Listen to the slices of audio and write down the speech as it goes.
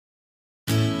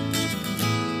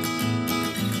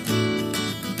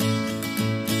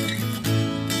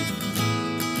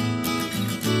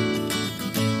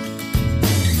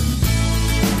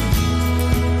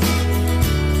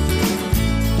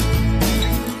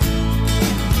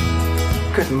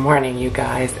Good morning, you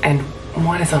guys, and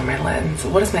what is on my lens?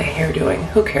 What is my hair doing?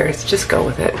 Who cares? Just go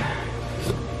with it.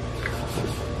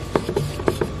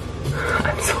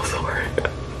 I'm so sorry.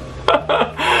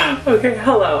 Okay,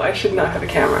 hello. I should not have a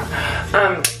camera.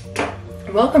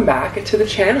 Welcome back to the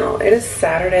channel. It is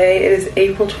Saturday. It is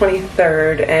April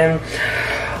 23rd, and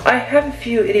I have a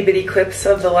few itty bitty clips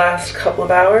of the last couple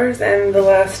of hours and the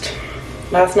last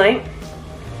night.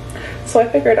 So I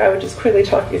figured I would just quickly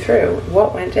talk you through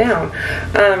what went down.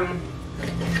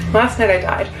 Last night I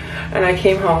died, and I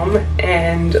came home,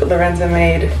 and Lorenza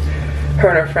made, her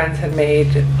and her friends had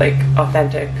made like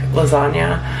authentic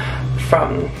lasagna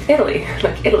from Italy,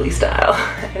 like Italy style,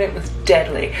 and it was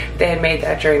deadly. They had made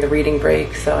that during the reading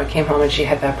break, so I came home and she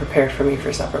had that prepared for me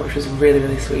for supper, which was really,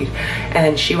 really sweet. And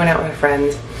then she went out with her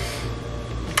friends,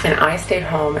 and I stayed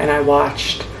home and I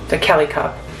watched the Kelly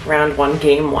Cup round 1,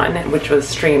 game 1, which was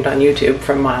streamed on YouTube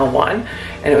from mile 1,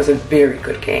 and it was a very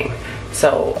good game.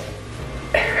 So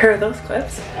here are those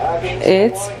clips.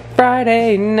 It's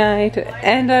Friday night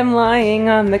and I'm lying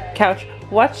on the couch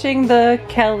watching the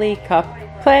Kelly Cup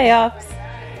playoffs.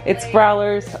 It's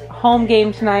Growler's home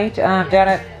game tonight down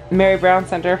at Mary Brown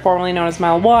Center, formerly known as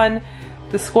mile 1.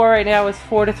 The score right now is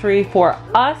 4-3 for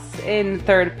us in the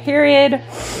third period.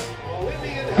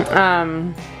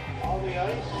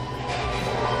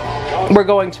 We're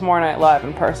going tomorrow night live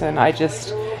in person.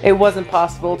 It wasn't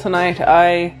possible tonight.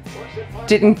 I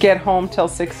didn't get home till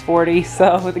 6:40,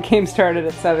 so the game started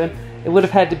at 7. It would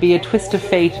have had to be a twist of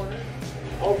fate.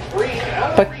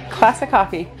 But classic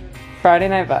hockey, Friday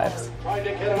night vibes.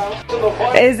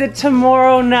 Is it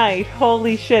tomorrow night?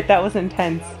 Holy shit, that was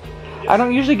intense. I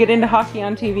don't usually get into hockey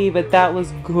on TV, but that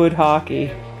was good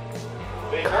hockey.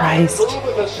 Christ,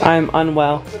 I'm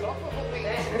unwell.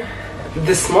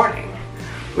 This morning,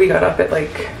 we got up at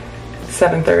like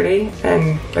 7:30,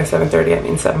 and by 7:30 I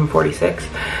mean 7:46,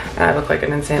 and I look like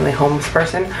an insanely homeless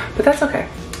person, but that's okay.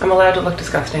 I'm allowed to look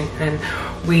disgusting. And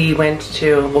we went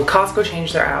to, well, Costco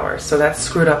changed their hours, so that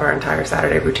screwed up our entire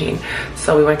Saturday routine.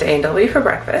 So we went to A&W for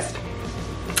breakfast.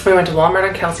 We went to Walmart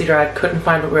on Kelsey Drive, couldn't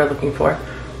find what we were looking for,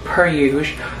 per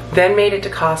usual. Then made it to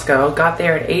Costco, got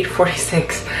there at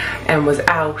 8:46, and was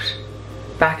out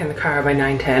back in the car by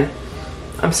 9:10.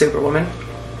 I'm Superwoman.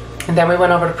 And then we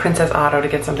went over to Princess Auto to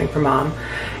get something for Mom.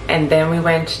 And then we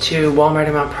went to Walmart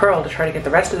in Mount Pearl to try to get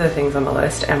the rest of the things on the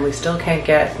list, and we still can't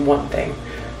get one thing.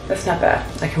 That's not bad.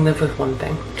 I can live with one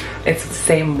thing. It's the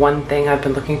same one thing I've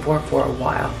been looking for a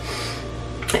while.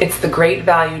 It's the Great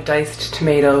Value diced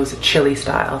tomatoes chili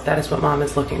style. That is what Mom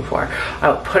is looking for. I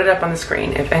will put it up on the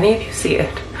screen. If any of you see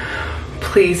it,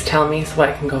 please tell me so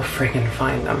I can go friggin'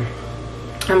 find them.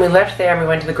 And we left there and we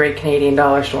went to the Great Canadian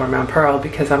Dollar Store in Mount Pearl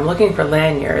because I'm looking for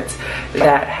lanyards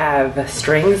that have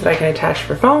strings that I can attach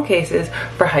for phone cases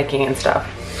for hiking and stuff.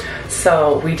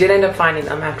 So we did end up finding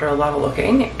them after a lot of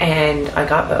looking, and I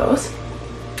got those.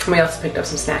 We also picked up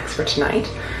some snacks for tonight.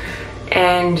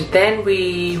 And then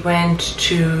we went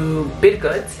to Bid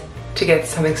Goods to get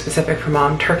something specific for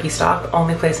Mom, turkey stock,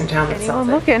 only place in town that sells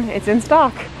it. Looking, it's in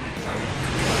stock.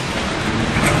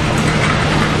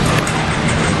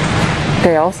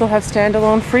 They also have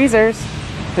standalone freezers.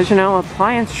 There's, you know,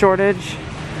 appliance shortage.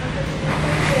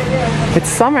 It's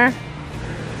summer.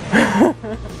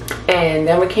 And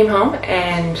then we came home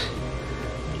and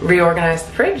reorganized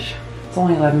the fridge. It's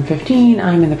only 11:15.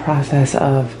 I'm in the process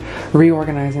of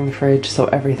reorganizing the fridge so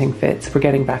everything fits. We're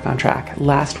getting back on track.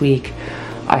 Last week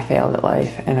I failed at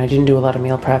life and I didn't do a lot of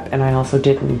meal prep, and I also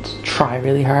didn't try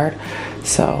really hard.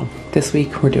 So this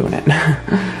week we're doing it.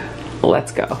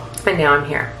 Let's go. And now I'm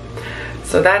here.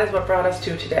 So that is what brought us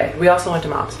to today. We also went to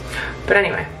Mom's. But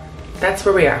anyway, that's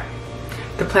where we are.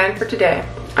 The plan for today,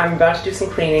 I'm about to do some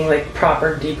cleaning, like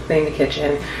proper deep clean the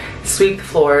kitchen, sweep the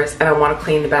floors, and I want to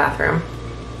clean the bathroom.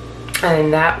 And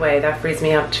in that way, that frees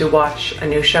me up to watch a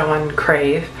new show on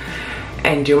Crave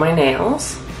and do my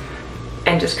nails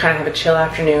and just kind of have a chill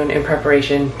afternoon in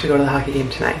preparation to go to the hockey game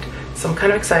tonight. So I'm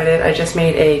kind of excited. I just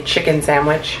made a chicken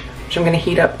sandwich, which I'm going to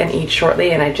heat up and eat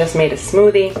shortly, and I just made a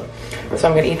smoothie. So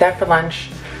I'm going to eat that for lunch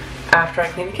after I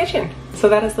clean the kitchen. So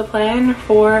that is the plan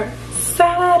for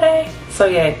Saturday. So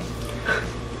yay.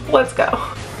 Let's go.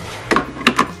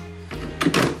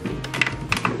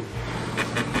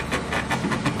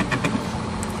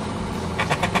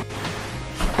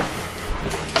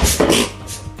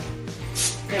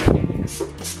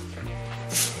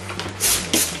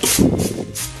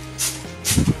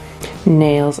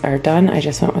 Nails are done. I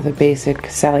just went with a basic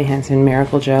Sally Hansen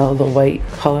Miracle Gel, the white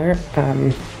color.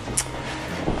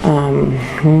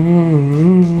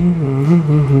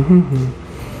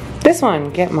 This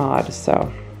one, Get Mod,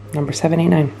 so number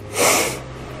 789.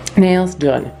 Nails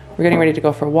done. We're getting ready to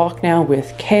go for a walk now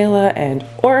with Kayla and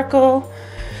Oracle.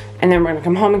 And then we're gonna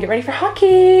come home and get ready for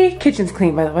hockey. Kitchen's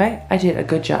clean, by the way. I did a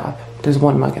good job. There's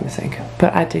one mug in the sink,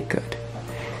 but I did good.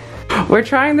 We're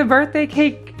trying the birthday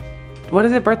cake. What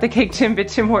is it? Birthday cake Timbit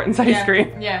Tim Hortons ice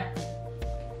cream. Yeah.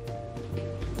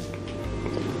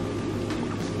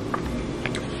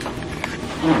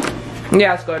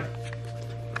 Yeah, it's good.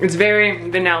 It's very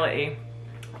vanilla-y.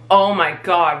 Oh my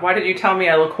God, why did you tell me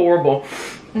I look horrible?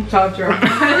 I told you.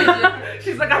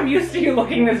 She's like, I'm used to you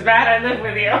looking this bad, I live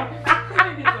with you.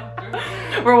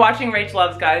 We're watching Rach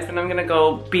Loves, guys, and I'm gonna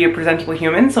go be a presentable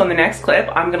human, so in the next clip,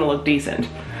 I'm gonna look decent.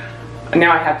 And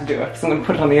now I have to do it, because I'm gonna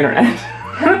put it on the internet.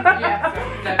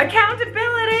 Yeah,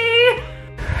 accountability!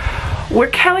 We're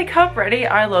Kelly Cup ready.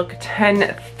 I look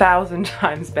 10,000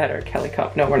 times better. Kelly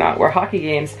Cup, no we're not. We're hockey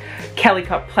games, Kelly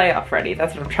Cup playoff ready.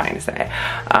 That's what I'm trying to say.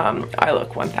 I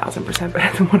look 1000%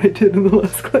 better than what I did in the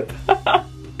last clip.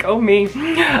 Go me.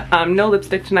 No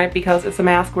lipstick tonight because it's a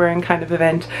mask wearing kind of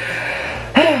event.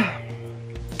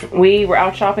 We were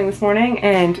out shopping this morning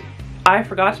and I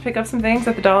forgot to pick up some things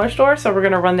at the dollar store, so we're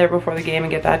gonna run there before the game and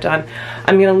get that done.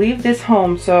 I'm gonna leave this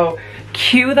home, so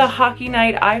cue the hockey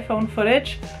night iPhone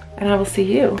footage, and I will see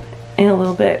you in a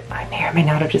little bit. I may or may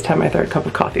not have just had my third cup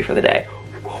of coffee for the day.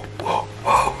 Whoa, whoa,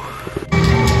 whoa.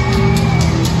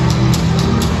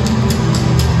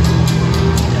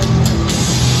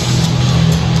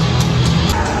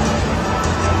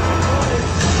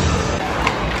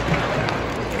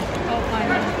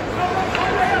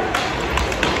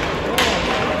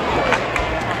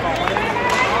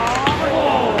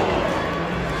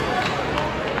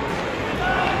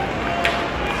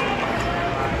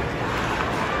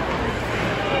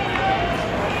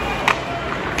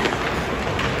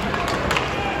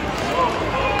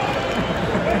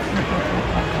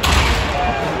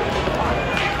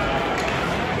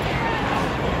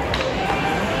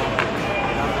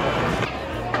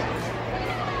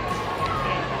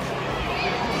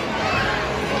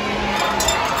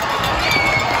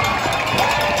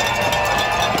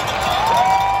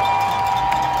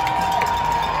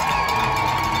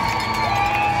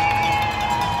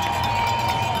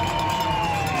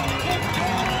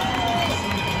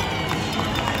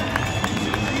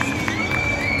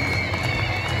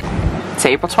 It's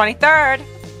April 23rd.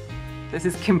 This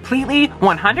is completely,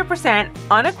 100%,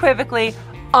 unequivocally,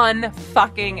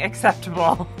 unfucking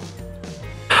acceptable.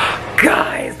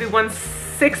 Guys, we won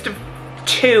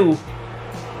 6-2.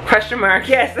 Question mark,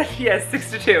 yes, yes,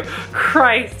 6-2.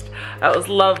 Christ, that was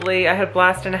lovely. I had a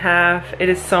blast and a half. It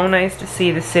is so nice to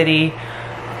see the city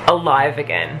alive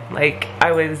again. Like,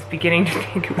 I was beginning to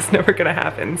think it was never gonna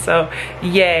happen, so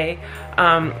yay.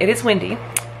 It is windy.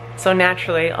 So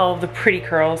naturally, all of the pretty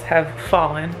curls have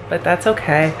fallen, but that's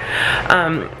okay.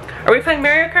 Are we playing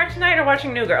Mario Kart tonight or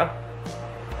watching New Girl?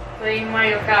 Playing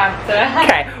Mario Kart.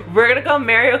 Okay, we're gonna go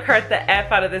Mario Kart the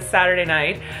F out of this Saturday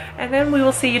night, and then we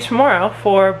will see you tomorrow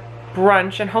for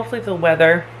brunch, and hopefully if the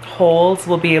weather holds,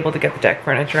 we'll be able to get the deck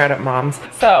furniture out at Mom's.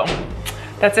 So,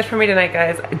 that's it for me tonight,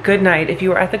 guys. Good night. If you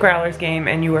were at the Growlers game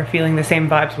and you are feeling the same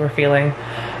vibes we're feeling,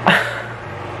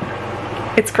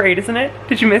 it's great, isn't it?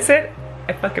 Did you miss it?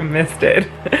 I fucking missed it.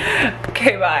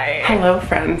 Okay, bye. Hello,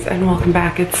 friends, and welcome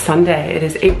back. It's Sunday. It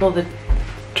is April the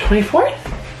 24th?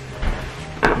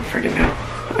 I don't freaking know.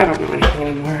 I don't know anything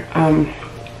anymore.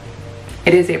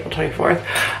 It is April 24th.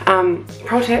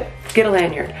 Pro tip, get a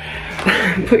lanyard.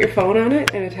 Put your phone on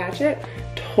it and attach it.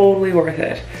 Totally worth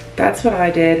it. That's what I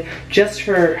did just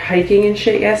for hiking and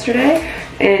shit yesterday,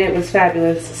 and it was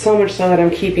fabulous, so much so that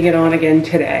I'm keeping it on again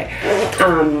today.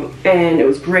 And it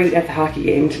was great at the hockey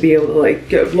game to be able to like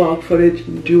get vlog footage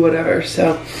and do whatever.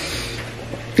 So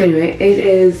anyway, it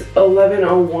is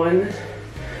 11:01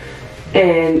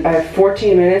 and I have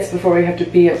 14 minutes before we have to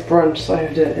be at brunch, so I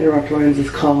have to interrupt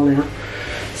Lorenzo's call now.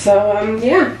 So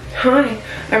yeah, hi.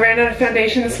 I ran out of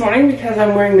foundation this morning because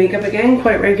I'm wearing makeup again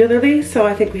quite regularly, so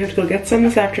I think we have to go get some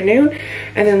this afternoon.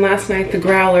 And then last night the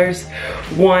Growlers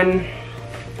won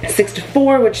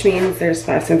 6-4, which means there's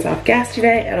 5 cents off gas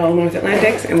today at all North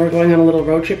Atlantics, and we're going on a little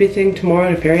road trippy thing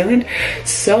tomorrow to Fairyland.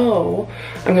 So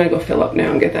I'm gonna go fill up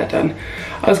now and get that done.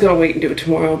 I was gonna wait and do it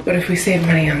tomorrow, but if we save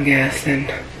money on gas,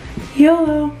 then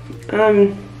YOLO.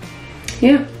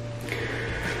 Yeah.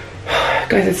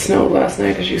 Guys, it snowed last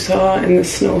night, as you saw, and the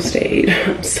snow stayed.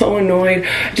 I'm so annoyed.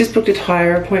 I just booked a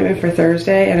tire appointment for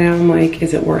Thursday, and now I'm like,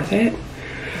 is it worth it?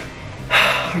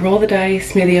 Roll the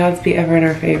dice, may the odds be ever in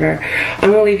our favor.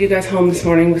 I'm gonna leave you guys home this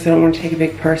morning because I don't want to take a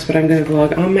big purse, but I'm gonna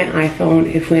vlog on my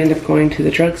iPhone if we end up going to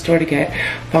the drugstore to get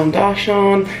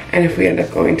foundation, and if we end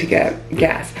up going to get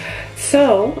gas.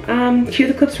 So, cue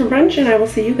the clips from brunch, and I will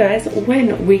see you guys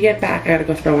when we get back. I gotta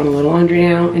go throw on a little laundry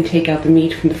now and take out the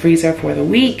meat from the freezer for the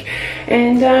week.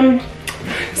 And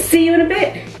see you in a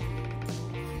bit.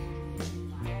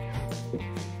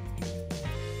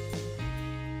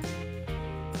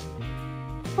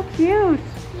 So cute.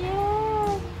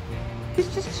 Yeah. He's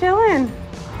just chilling.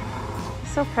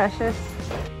 So precious.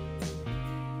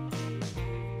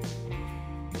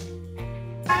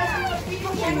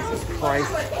 Jesus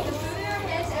Christ.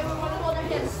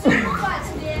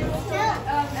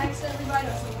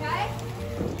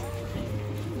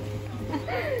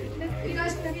 You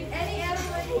guys can feed any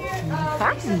animal in here.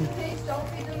 Except the pigs, don't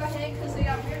feed them a hay because they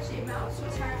got weird shaped mouths, so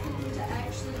it's hard for them to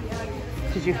actually get the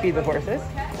fish. Did you feed the horses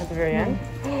at the very end?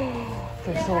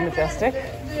 They're so majestic. Hi.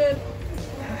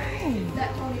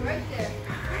 That Tony right there.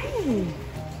 Hi.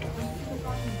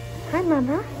 Hi,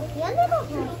 Mama.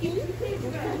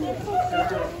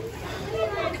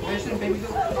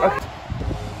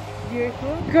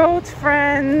 Okay. Goat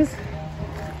friends.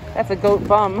 That's a goat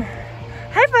bum.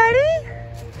 Hi, buddy.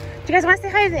 Do you guys want to say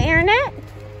hi to the internet?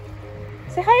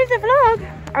 Say hi to the vlog.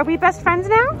 Are we best friends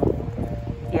now?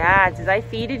 Yeah, did I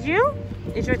feeded you?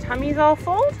 Is your tummy's all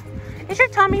full? Is your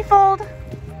tummy full?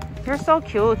 You're so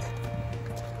cute.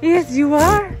 Yes, you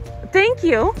are. Thank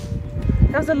you.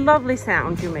 That was a lovely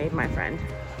sound you made, my friend.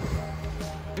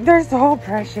 They're so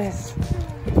precious.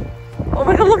 Oh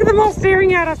my God, look at them all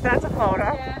staring at us. That's a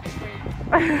photo.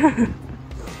 Yeah.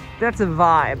 That's a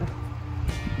vibe.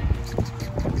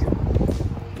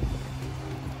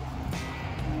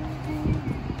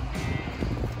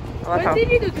 What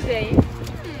did you do today?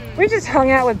 We just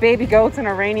hung out with baby goats in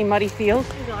a rainy, muddy field.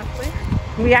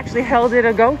 Exactly. We actually held it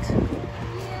a goat.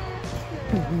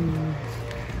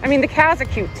 I mean, the cows are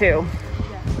cute too.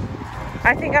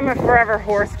 I think I'm a forever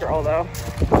horse girl though.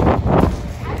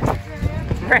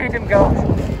 Random goat.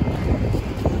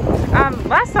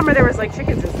 Last summer there was like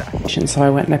chickens and stuff. So I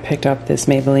went and I picked up this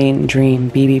Maybelline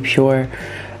Dream BB Pure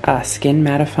Skin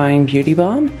Mattifying Beauty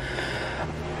Balm.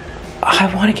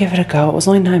 I want to give it a go. It was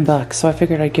only $9, so I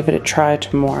figured I'd give it a try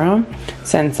tomorrow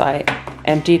since I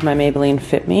emptied my Maybelline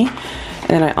Fit Me. And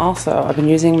then I've been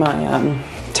using my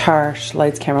Tarte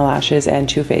Lights Camera Lashes and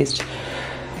Too Faced.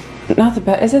 Not the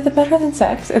best. Is it the Better Than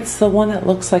Sex? It's the one that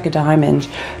looks like a diamond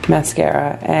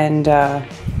mascara, and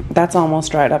that's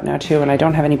almost dried up now too. And I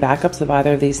don't have any backups of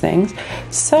either of these things.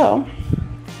 So,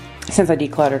 since I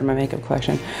decluttered my makeup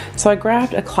collection, so I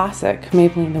grabbed a classic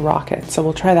Maybelline The Rocket. So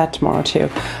we'll try that tomorrow too.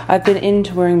 I've been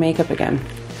into wearing makeup again,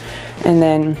 and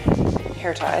then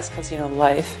hair ties because you know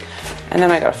life, and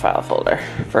then I got a file folder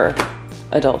for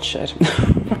adult shit.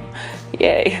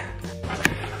 Yay.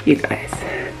 You guys,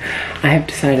 I have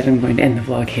decided I'm going to end the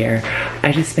vlog here.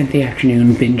 I just spent the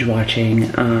afternoon binge watching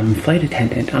Flight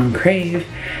Attendant on Crave,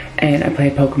 and I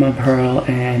played Pokemon Pearl,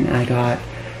 and I got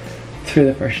through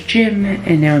the first gym,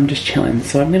 and now I'm just chilling.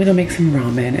 So I'm gonna go make some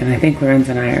ramen, and I think Lorenz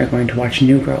and I are going to watch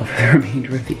New Girl for the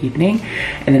remainder of the evening,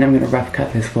 and then I'm gonna rough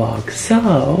cut this vlog.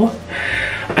 So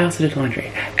I also did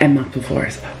laundry and mopped the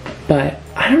floors, but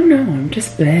I don't know, I'm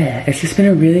just bleh. It's just been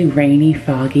a really rainy,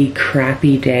 foggy,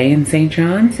 crappy day in St.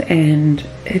 John's, and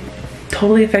it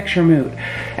totally affects your mood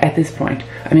at this point.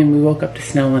 I mean, we woke up to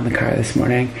snow on the car this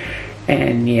morning,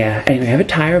 and yeah, anyway, I have a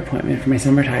tire appointment for my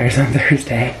summer tires on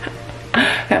Thursday.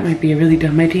 That might be a really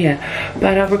dumb idea,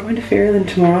 but we're going to Fairyland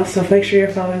tomorrow, so make sure you're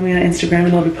following me on Instagram,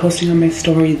 and I'll be posting on my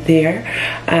story there.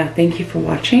 Thank you for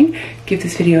watching. Give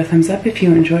this video a thumbs up if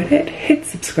you enjoyed it. Hit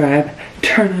subscribe,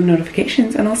 turn on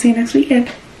notifications, and I'll see you next weekend.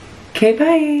 Okay,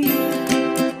 bye.